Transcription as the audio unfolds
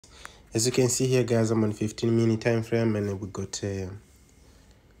As you can see here, guys, I'm on 15-minute time frame, and we got a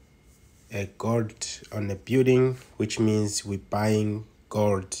gold on the building, which means we're buying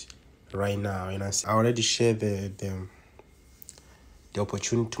gold right now. And I already shared the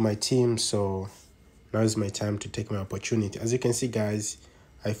opportunity to my team, so now is my time to take my opportunity. As you can see, guys,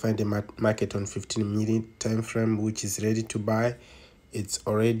 I find the market on 15-minute time frame, which is ready to buy. It's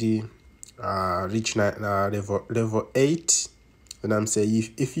already reached level 8. And I'm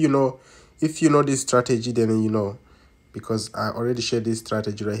saying, if you know this strategy, then you know, because I already shared this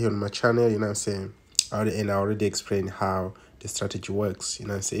strategy right here on my channel. You know what I'm saying? And I already explained how the strategy works. You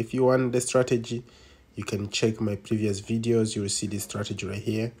know what I'm saying? If you want the strategy, you can check my previous videos. You will see this strategy right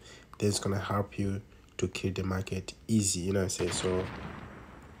here. Then it's gonna help you to kill the market easy. You know what I'm saying? So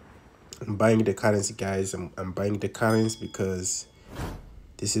I'm buying the currency, guys. I'm buying the currency because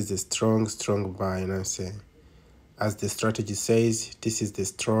this is the strong buy. You know what I'm saying? As the strategy says, this is the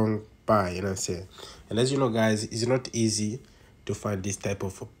strong buy. You know what I'm saying? And as you know, guys, it's not easy to find this type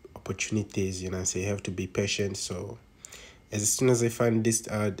of opportunities. You know what I'm saying? You have to be patient. So as soon as I find this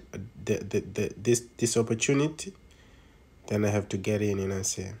this opportunity, then I have to get in. You know what I'm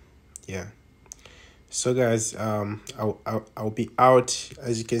saying? Yeah. So guys, I'll be out.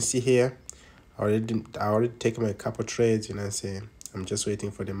 As you can see here, I already taken my couple trades. You know what I'm saying? I'm just waiting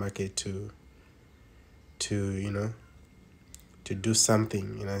for the market to you know, to do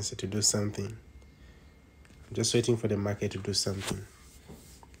something. You know, so to do something. I'm just waiting for the market to do something.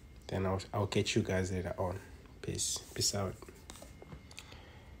 Then I'll catch you guys later on. Peace out.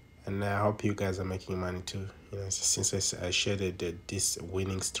 And I hope you guys are making money too. You know, since I shared this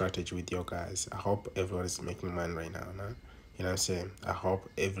winning strategy with you guys, I hope everyone is making money right now. No? You know what I'm saying? I hope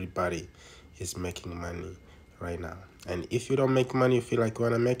everybody is making money right now. And if you don't make money, you feel like you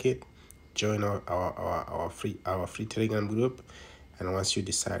wanna make it, join our free Telegram group. And once you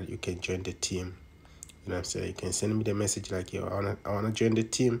decide, you can join the team. You know what I'm saying? You can send me the message like, yo, I wanna join the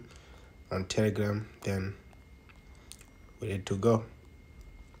team on Telegram. Then we're ready to go.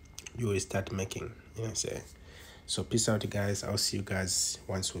 You will start making. You know what I'm saying? So peace out, guys. I'll see you guys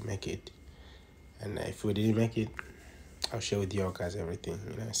once we make it. And if we didn't make it, I'll share with you guys everything.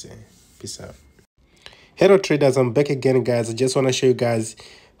 You know what I'm saying? Peace out. Hello traders, I'm back again, guys. I just want to show you guys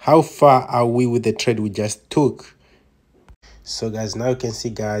how far are we with the trade we just took. So guys, now you can see,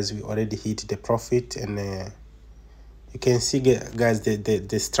 guys, we already hit the profit, and you can see, guys,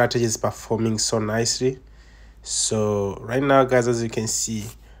 the strategy is performing so nicely. So right now, guys, as you can see,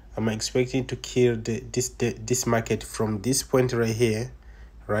 I'm expecting to kill this market from this point right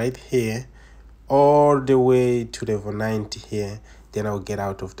here, all the way to level 90 here. Then I'll get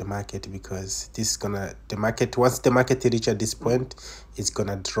out of the market, because this is gonna, the market, once the market reach at this point, it's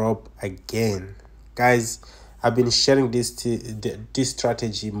gonna drop again. Guys, I've been sharing this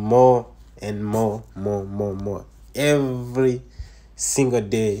strategy more and more every single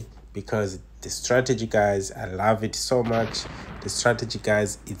day, because the strategy, guys, I love it so much. The strategy,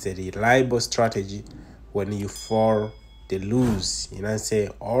 guys, it's a reliable strategy. When you fall, they lose. You know what I'm saying?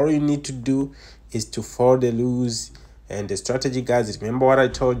 All you need to do is to fall, the lose. And the strategy, guys, remember what I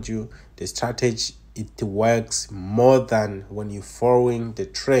told you, the strategy, it works more than when you're following the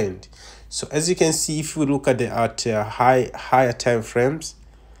trend. So as you can see, if we look at the higher time frames,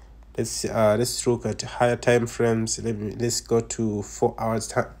 let's look at higher time frames. Let's go to 4 hours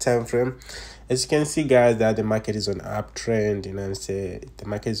time frame. As you can see, guys, that the market is on uptrend. You know what I'm saying? The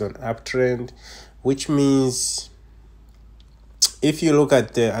market is on uptrend, which means if you look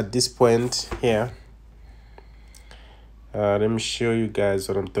at this point here, let me show you guys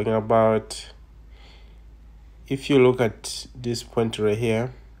what I'm talking about. If you look at this point right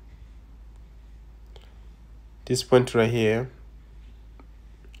here,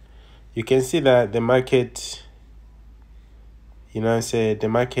 you can see that the market, you know what I'm saying, the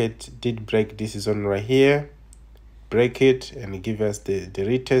market did break this zone right here, break it, and give us the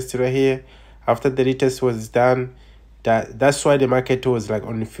retest right here. After the retest was done, that's why the market was like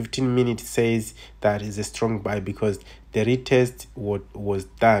on 15 minutes says that is a strong buy, because the retest was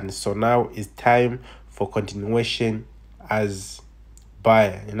done. So now it's time for continuation as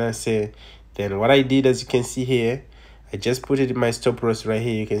buyer. You know what I'm saying? Then what I did, as you can see here, I just put it in my stop loss right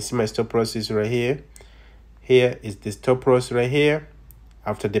here. You can see my stop loss is right here. Here is the stop loss right here.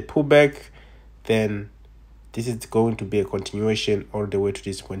 After the pullback, then this is going to be a continuation all the way to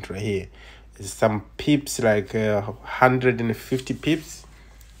this point right here. Some pips, like 150 pips,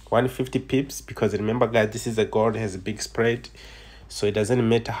 150 pips, because remember, guys, this is a gold, has a big spread, so it doesn't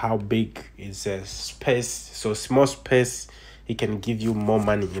matter how big is a space. So small space, it can give you more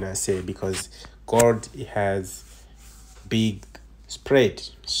money, you know what I say, because gold, it has big spread.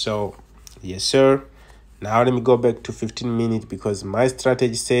 So Yes, sir. Now let me go back to 15 minutes because my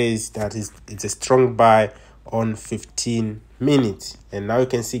strategy says that it's a strong buy on 15 minutes. And now you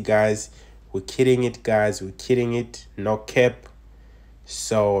can see, guys, we're killing it, guys. We're killing it. No cap.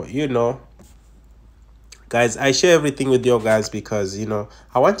 So, guys, I share everything with you guys because,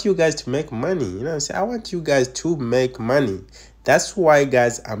 I want you guys to make money. You know what I'm saying? I want you guys to make money. That's why,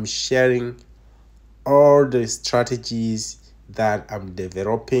 guys, I'm sharing all the strategies that I'm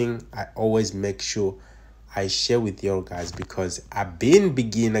developing. I always make sure I share with you guys because I've been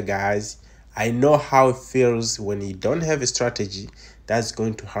beginner, guys. I know how it feels when you don't have a strategy that's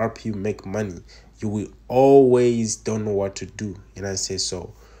going to help you make money. You will always don't know what to do. You know what I say?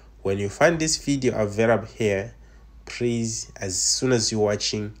 So when you find this video available here, please, as soon as you're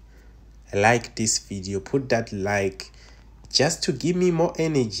watching, like this video, put that like, just to give me more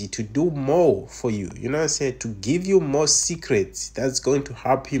energy to do more for you. You know what I'm saying? To give you more secrets that's going to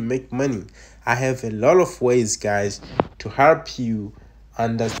help you make money. I have a lot of ways, guys, to help you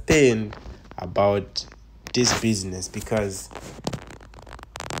understand about this business because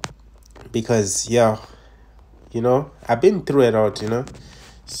yeah, I've been through a lot.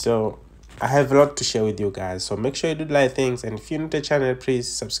 So I have a lot to share with you guys. So make sure you do like things, and if you're new to the channel, please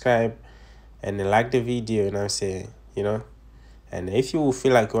subscribe and like the video. You know what I'm saying? And if you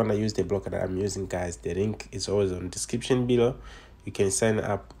feel like you want to use the broker that I'm using, guys, the link is always on the description below. You can sign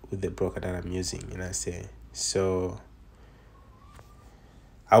up with the broker that I'm using, So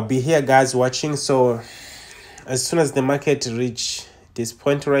I'll be here, guys, watching. So as soon as the market reach this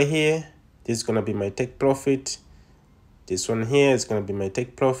point right here, this is going to be my take profit. This one here is going to be my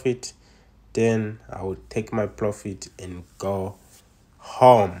take profit. Then I will take my profit and go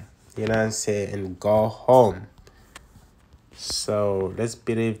home. You know what I'm saying? And go home. So let's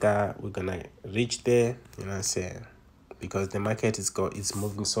believe that we're gonna reach there, you know what I'm saying? Because the market it's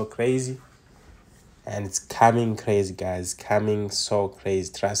moving so crazy, and it's coming crazy, guys. Coming so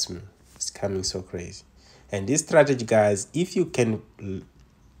crazy, trust me, it's coming so crazy. And this strategy, guys, if you can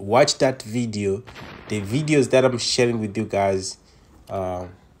watch that video, the videos that I'm sharing with you guys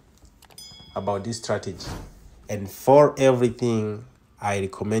about this strategy, and for everything I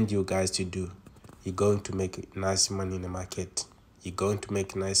recommend you guys to do, you're going to make nice money in the market. You're going to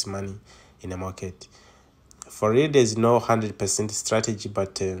make nice money in the market. For it, there's no 100% strategy,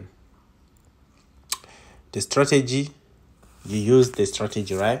 but the strategy, you use the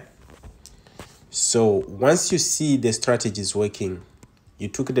strategy, right? So once you see the strategy is working, you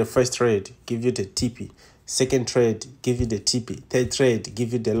took the first trade, give you the TP. Second trade, give you the TP. Third trade,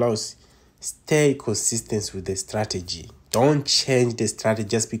 give you the loss. Stay consistent with the strategy. Don't change the strategy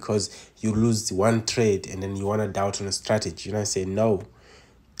just because you lose one trade and then you want to doubt on the strategy. You know what I'm saying? No.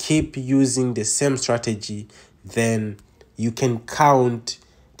 Keep using the same strategy. Then you can count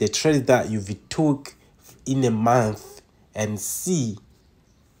the trades that you've took in a month and see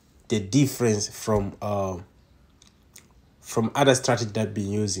the difference from other strategy that you've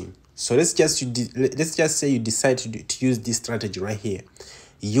been using. So let's just say you decide to use this strategy right here.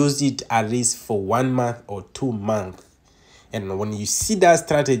 Use it at least for 1 month or 2 months. And when you see that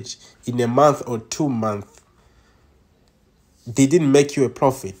strategy in a month or 2 months, they didn't make you a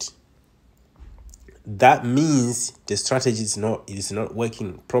profit. That means the strategy is not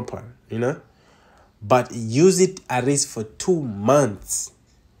working proper, But use it at least for 2 months.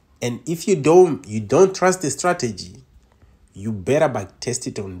 And if you don't trust the strategy, you better back test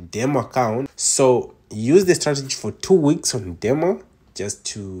it on demo account. So use the strategy for 2 weeks on demo, just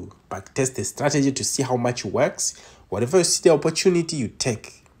to back test the strategy to see how much it works. Whatever you see the opportunity, you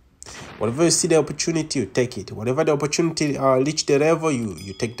take. Whatever you see the opportunity, you take it. Whatever the opportunity reach the level,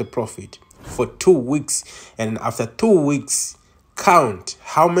 you take the profit for 2 weeks. And after 2 weeks, count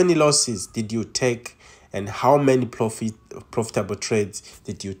how many losses did you take and how many profitable trades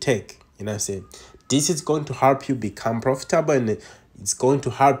did you take. You know what I'm saying? This is going to help you become profitable, and it's going to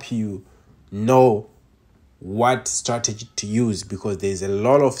help you know what strategy to use, because there's a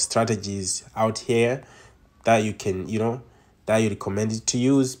lot of strategies out here that you can, that you recommended to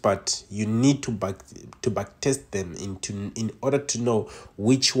use, but you need to back test them in order to know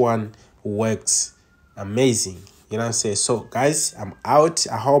which one works amazing. You know what I'm saying? So guys, I'm out.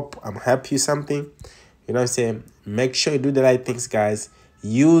 I hope I'm helping you something. You know what I'm saying? Make sure you do the right things, guys.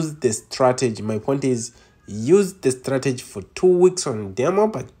 Use the strategy. My point is, use the strategy for 2 weeks on demo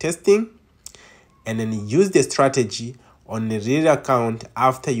by testing, and then use the strategy on the real account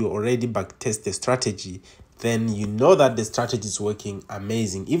after you already back test the strategy. Then you know that the strategy is working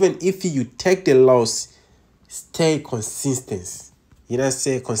amazing. Even if you take the loss, stay consistent. You know what I'm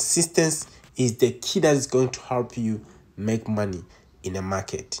saying? Consistency is the key that is going to help you make money in the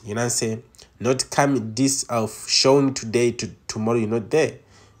market. You know what I'm saying? Not come this of showing today to tomorrow you're not there.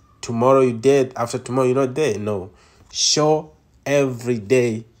 Tomorrow you're dead, after tomorrow you're not there. No. Show every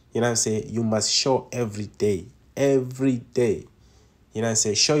day. You know what I'm saying? You must show every day. Every day. You know what I'm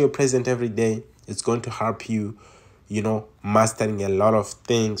saying? Show your present every day. It's going to help you, you know, mastering a lot of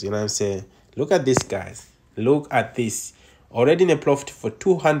things. You know what I'm saying? Look at this, guys. Look at this. Already in a profit for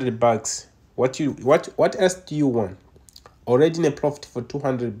 200 bucks. What else do you want? Already in a profit for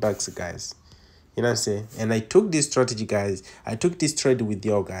 200 bucks, guys. You know what I'm saying? And I took this strategy, guys. I took this trade with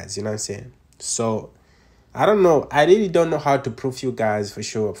you guys. You know what I'm saying? So, I don't know. I really don't know how to prove you guys for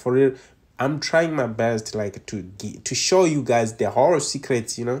sure. For real, I'm trying my best like to show you guys the whole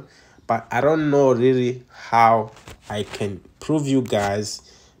secrets, you know. But I don't know really how I can prove you guys,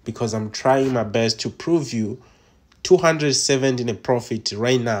 because I'm trying my best to prove you 270 in a profit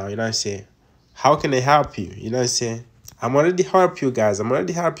right now. You know what I'm saying? How can I help you? You know what I'm saying? I'm already help you guys. I'm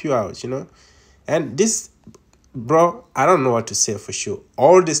already help you out, you know. And this, bro, I don't know what to say for sure.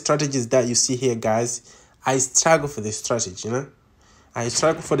 All the strategies that you see here, guys, I struggle for the strategy, you know. I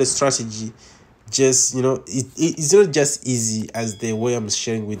struggle for the strategy. Just, you know, it's not just easy as the way I'm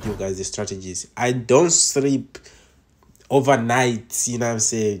sharing with you guys the strategies. I don't sleep overnight, you know what I'm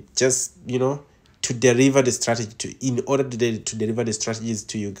saying, just, you know, to deliver the strategy, in order to deliver the strategies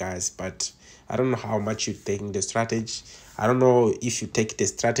to you guys. But I don't know how much you're taking the strategy. I don't know if you take the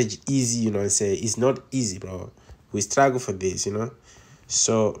strategy easy, you know what I'm saying. It's not easy, bro. We struggle for this, you know.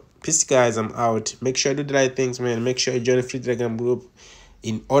 So peace, guys. I'm out. Make sure you do the right things, man. Make sure you join the free Telegram group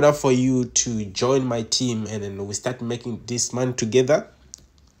in order for you to join my team, and then we start making this money together.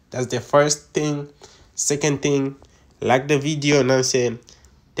 That's the first thing. Second thing, like the video, and I'm saying,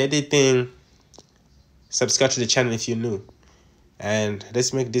 third thing, subscribe to the channel if you're new, and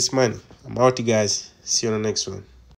let's make this money. I'm out, you guys. See you on the next one.